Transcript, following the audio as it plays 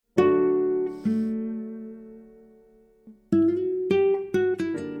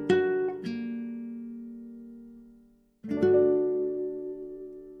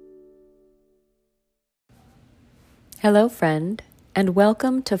Hello, friend, and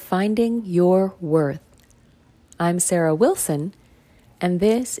welcome to Finding Your Worth. I'm Sarah Wilson, and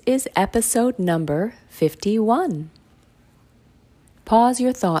this is episode number 51. Pause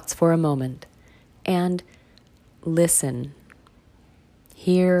your thoughts for a moment and listen.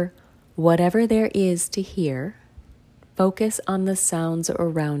 Hear whatever there is to hear. Focus on the sounds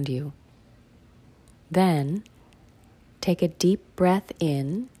around you. Then, take a deep breath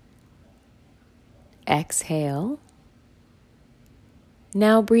in. Exhale.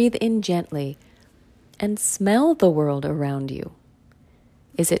 Now breathe in gently and smell the world around you.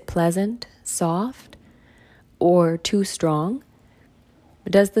 Is it pleasant, soft, or too strong?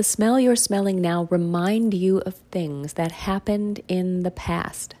 Does the smell you're smelling now remind you of things that happened in the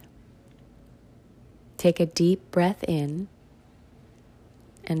past? Take a deep breath in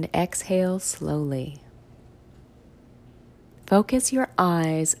and exhale slowly. Focus your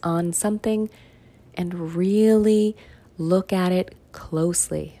eyes on something and really look at it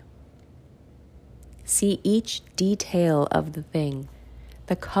closely. See each detail of the thing,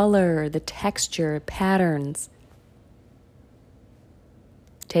 the color, the texture, patterns.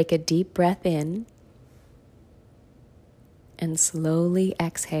 Take a deep breath in and slowly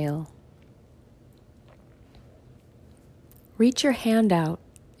exhale. Reach your hand out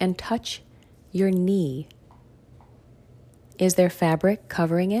and touch your knee. Is there fabric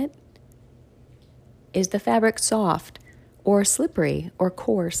covering it? Is the fabric soft or slippery or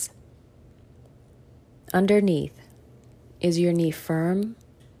coarse? Underneath, is your knee firm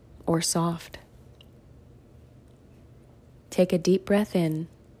or soft? Take a deep breath in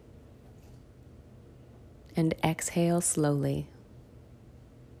and exhale slowly.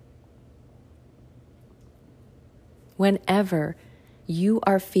 Whenever you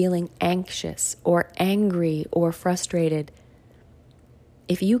are feeling anxious or angry or frustrated,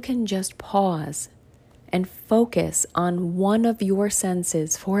 if you can just pause and focus on one of your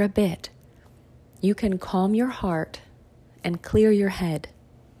senses for a bit, you can calm your heart and clear your head.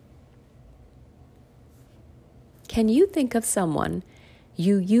 Can you think of someone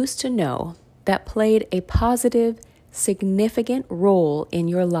you used to know that played a positive, significant role in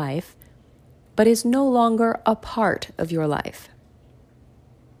your life, but is no longer a part of your life?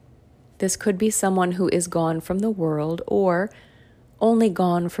 This could be someone who is gone from the world or only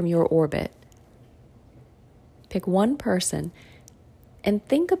gone from your orbit. Pick one person and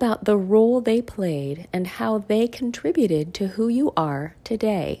think about the role they played and how they contributed to who you are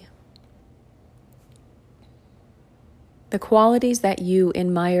today. The qualities that you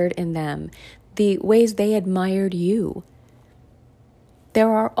admired in them, the ways they admired you.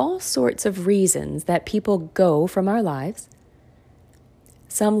 There are all sorts of reasons that people go from our lives.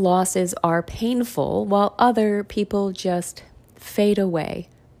 Some losses are painful, while other people just fade away.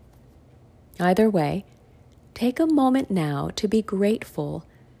 Either way, take a moment now to be grateful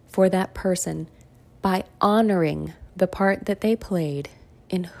for that person by honoring the part that they played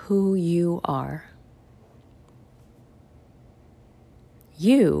in who you are.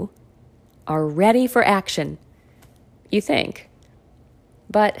 You are ready for action, you think,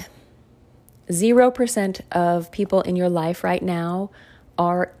 but 0% of people in your life right now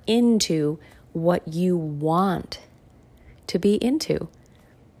are into what you want to be into.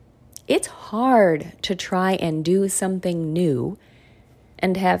 It's hard to try and do something new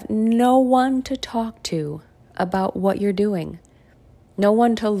and have no one to talk to about what you're doing, no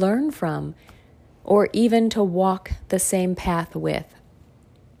one to learn from, or even to walk the same path with.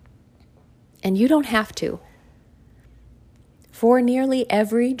 And you don't have to. For nearly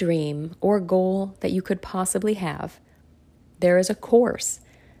every dream or goal that you could possibly have, there is a course,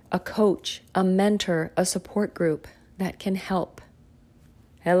 a coach, a mentor, a support group that can help.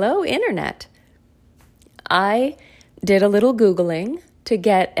 Hello, Internet. I did a little Googling to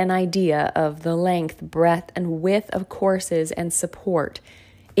get an idea of the length, breadth, and width of courses and support.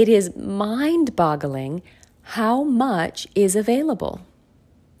 It is mind-boggling how much is available.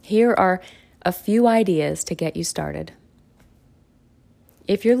 Here are a few ideas to get you started.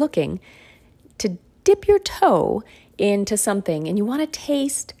 If you're looking to dip your toe into something and you want to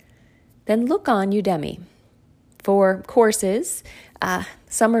taste, then look on Udemy. For courses,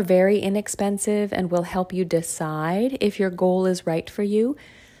 some are very inexpensive and will help you decide if your goal is right for you.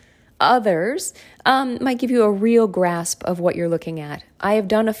 Others might give you a real grasp of what you're looking at. I have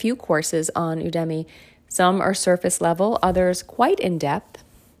done a few courses on Udemy. Some are surface level, others quite in depth,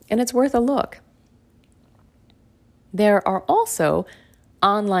 and it's worth a look. There are also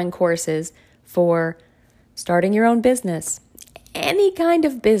online courses for starting your own business, any kind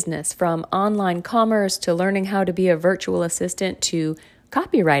of business, from online commerce to learning how to be a virtual assistant to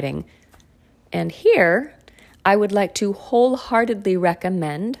copywriting. And here, I would like to wholeheartedly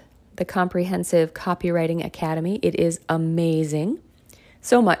recommend the Comprehensive Copywriting Academy. It is amazing.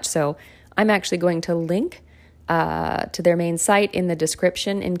 So much so, I'm actually going to link to their main site in the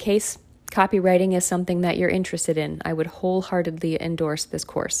description in case copywriting is something that you're interested in. I would wholeheartedly endorse this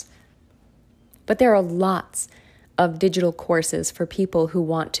course. But there are lots of digital courses for people who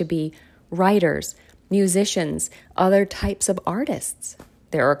want to be writers, musicians, other types of artists.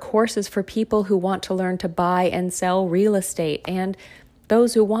 There are courses for people who want to learn to buy and sell real estate and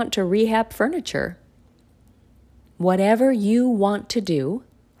those who want to rehab furniture. Whatever you want to do,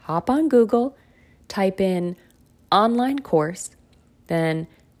 hop on Google, type in online course, then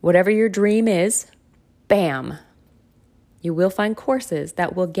whatever your dream is, bam, you will find courses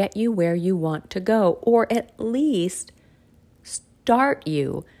that will get you where you want to go, or at least start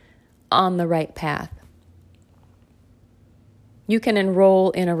you on the right path. You can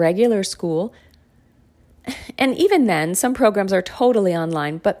enroll in a regular school, and even then, some programs are totally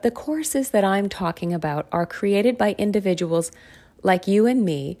online, but the courses that I'm talking about are created by individuals like you and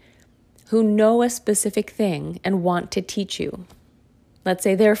me who know a specific thing and want to teach you. Let's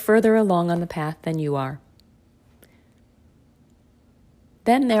say they're further along on the path than you are.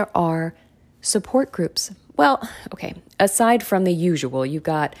 Then there are support groups. Well, okay, aside from the usual, you've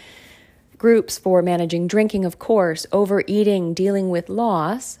got groups for managing drinking, of course, overeating, dealing with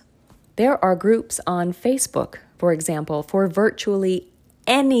loss. There are groups on Facebook, for example, for virtually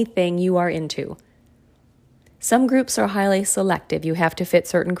anything you are into. Some groups are highly selective. You have to fit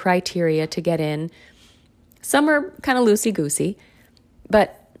certain criteria to get in. Some are kind of loosey-goosey,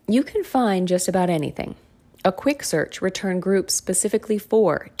 but you can find just about anything. A quick search returned groups specifically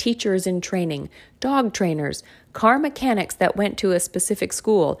for teachers in training, dog trainers, car mechanics that went to a specific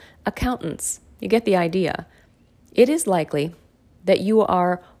school, accountants. You get the idea. It is likely that you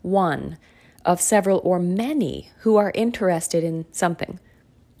are one of several or many who are interested in something.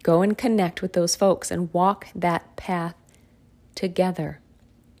 Go and connect with those folks and walk that path together.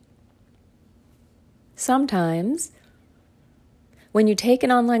 Sometimes, when you take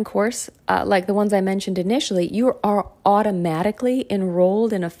an online course, like the ones I mentioned initially, you are automatically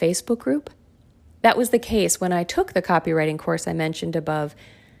enrolled in a Facebook group. That was the case when I took the copywriting course I mentioned above.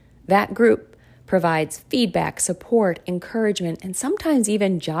 That group provides feedback, support, encouragement, and sometimes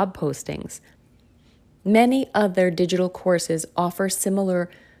even job postings. Many other digital courses offer similar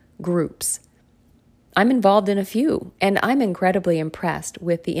groups. I'm involved in a few, and I'm incredibly impressed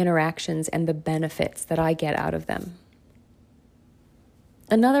with the interactions and the benefits that I get out of them.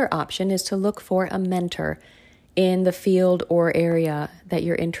 Another option is to look for a mentor in the field or area that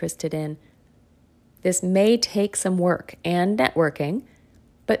you're interested in. This may take some work and networking,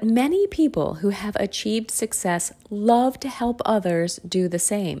 but many people who have achieved success love to help others do the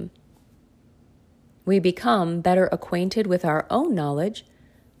same. We become better acquainted with our own knowledge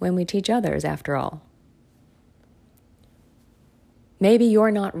when we teach others, after all. Maybe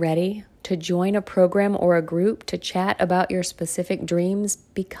you're not ready to join a program or a group to chat about your specific dreams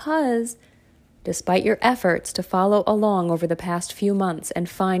because, despite your efforts to follow along over the past few months and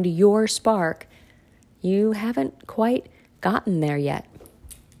find your spark, you haven't quite gotten there yet.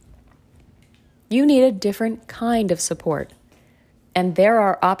 You need a different kind of support, and there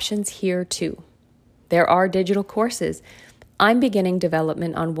are options here too. There are digital courses. I'm beginning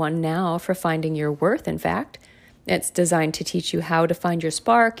development on one now for finding your worth, in fact. It's designed to teach you how to find your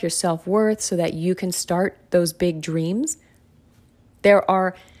spark, your self-worth, so that you can start those big dreams. There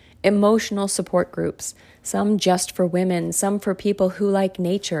are emotional support groups, some just for women, some for people who like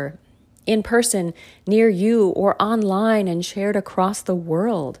nature, in person, near you, or online and shared across the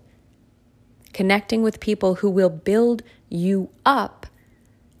world. Connecting with people who will build you up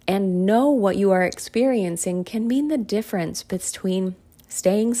and know what you are experiencing can mean the difference between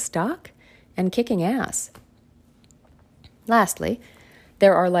staying stuck and kicking ass. Lastly,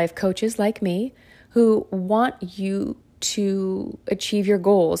 there are life coaches like me who want you to achieve your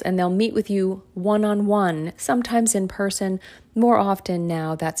goals, and they'll meet with you one-on-one, sometimes in person, more often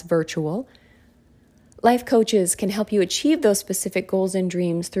now that's virtual. Life coaches can help you achieve those specific goals and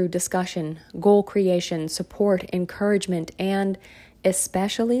dreams through discussion, goal creation, support, encouragement, and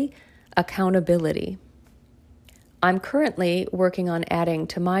especially accountability. I'm currently working on adding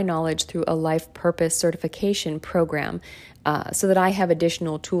to my knowledge through a life purpose certification program so that I have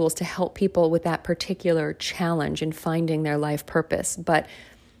additional tools to help people with that particular challenge in finding their life purpose. But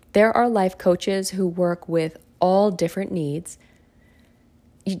there are life coaches who work with all different needs.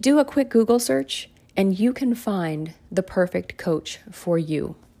 You do a quick Google search and you can find the perfect coach for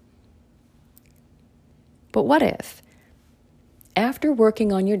you. But what if, after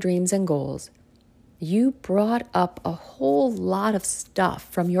working on your dreams and goals, You brought up a whole lot of stuff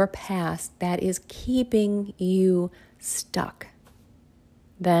from your past that is keeping you stuck.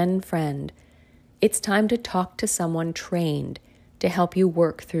 Then, friend, it's time to talk to someone trained to help you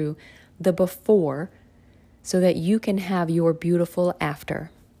work through the before so that you can have your beautiful after.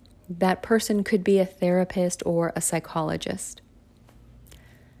 That person could be a therapist or a psychologist.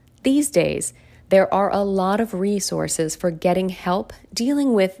 These days, there are a lot of resources for getting help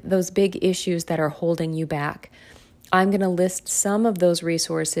dealing with those big issues that are holding you back. I'm going to list some of those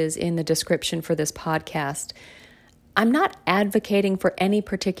resources in the description for this podcast. I'm not advocating for any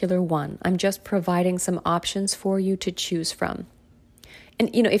particular one. I'm just providing some options for you to choose from.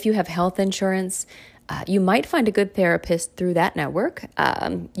 And, if you have health insurance, you might find a good therapist through that network.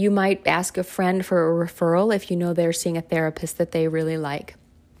 You might ask a friend for a referral if you know they're seeing a therapist that they really like.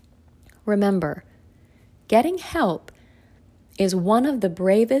 Remember, getting help is one of the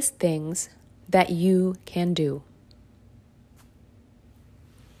bravest things that you can do.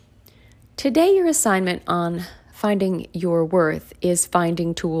 Today, your assignment on finding your worth is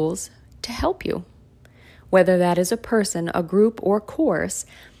finding tools to help you. Whether that is a person, a group, or course,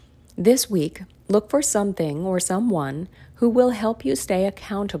 this week, look for something or someone who will help you stay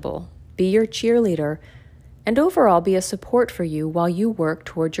accountable, be your cheerleader, and overall be a support for you while you work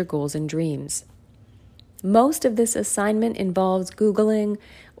toward your goals and dreams. Most of this assignment involves Googling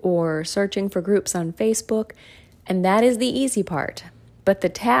or searching for groups on Facebook, and that is the easy part. But the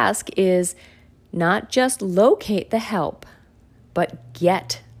task is not just locate the help, but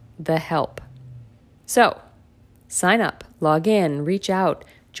get the help. So, sign up, log in, reach out,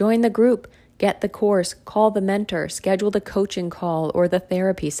 join the group, get the course, call the mentor, schedule the coaching call or the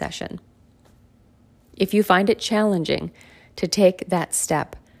therapy session. If you find it challenging to take that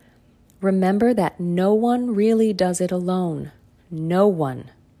step, remember that no one really does it alone. No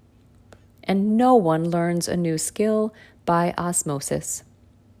one. And no one learns a new skill by osmosis.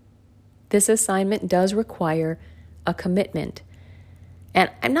 This assignment does require a commitment.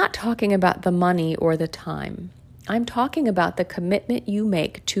 And I'm not talking about the money or the time. I'm talking about the commitment you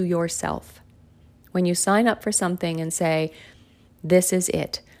make to yourself. When you sign up for something and say, this is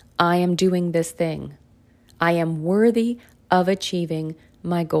it. I am doing this thing. I am worthy of achieving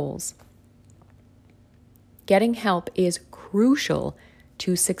my goals. Getting help is crucial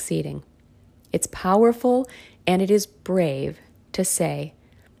to succeeding. It's powerful and it is brave to say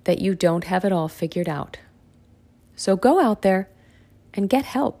that you don't have it all figured out. So go out there and get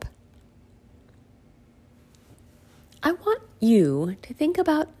help. I want you to think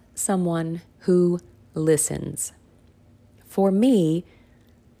about someone who listens. For me,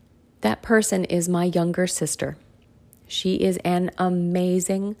 that person is my younger sister. She is an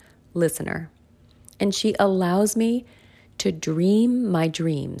amazing listener, and she allows me to dream my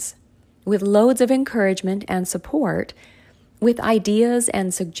dreams with loads of encouragement and support, with ideas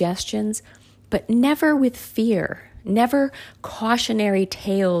and suggestions, but never with fear, never cautionary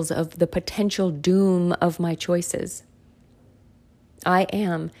tales of the potential doom of my choices. I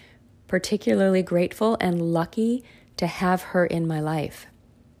am particularly grateful and lucky to have her in my life,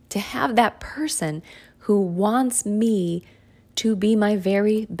 to have that person who wants me to be my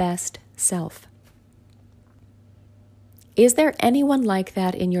very best self. Is there anyone like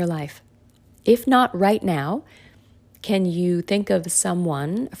that in your life? If not right now, can you think of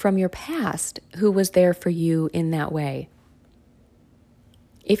someone from your past who was there for you in that way?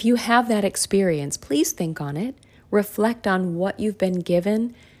 If you have that experience, please think on it, reflect on what you've been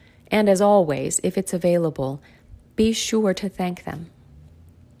given, and as always, if it's available, be sure to thank them.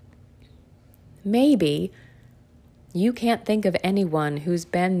 Maybe you can't think of anyone who's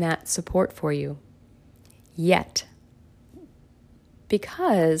been that support for you yet,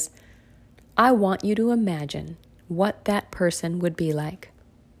 because I want you to imagine what that person would be like.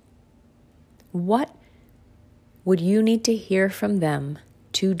 What would you need to hear from them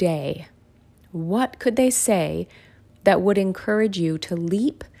today? What could they say that would encourage you to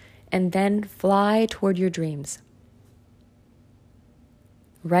leap and then fly toward your dreams?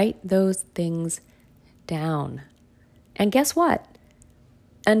 Write those things down. And guess what?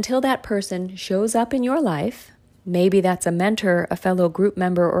 Until that person shows up in your life, maybe that's a mentor, a fellow group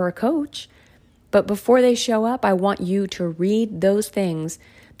member, or a coach, but before they show up, I want you to read those things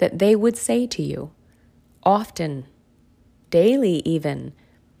that they would say to you, often, daily even.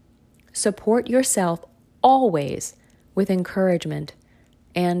 Support yourself always with encouragement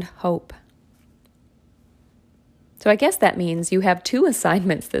and hope. So I guess that means you have 2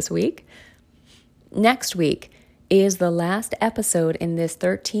 assignments this week. Next week is the last episode in this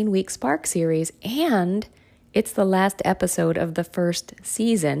 13-week Spark series, and It's the last episode of the first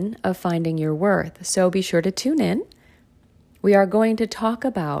season of Finding Your Worth, so be sure to tune in. We are going to talk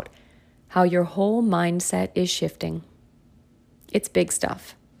about how your whole mindset is shifting. It's big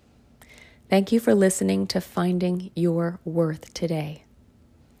stuff. Thank you for listening to Finding Your Worth today.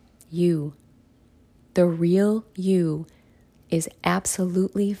 You, the real you, is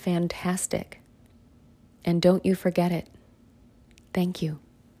absolutely fantastic. And don't you forget it. Thank you.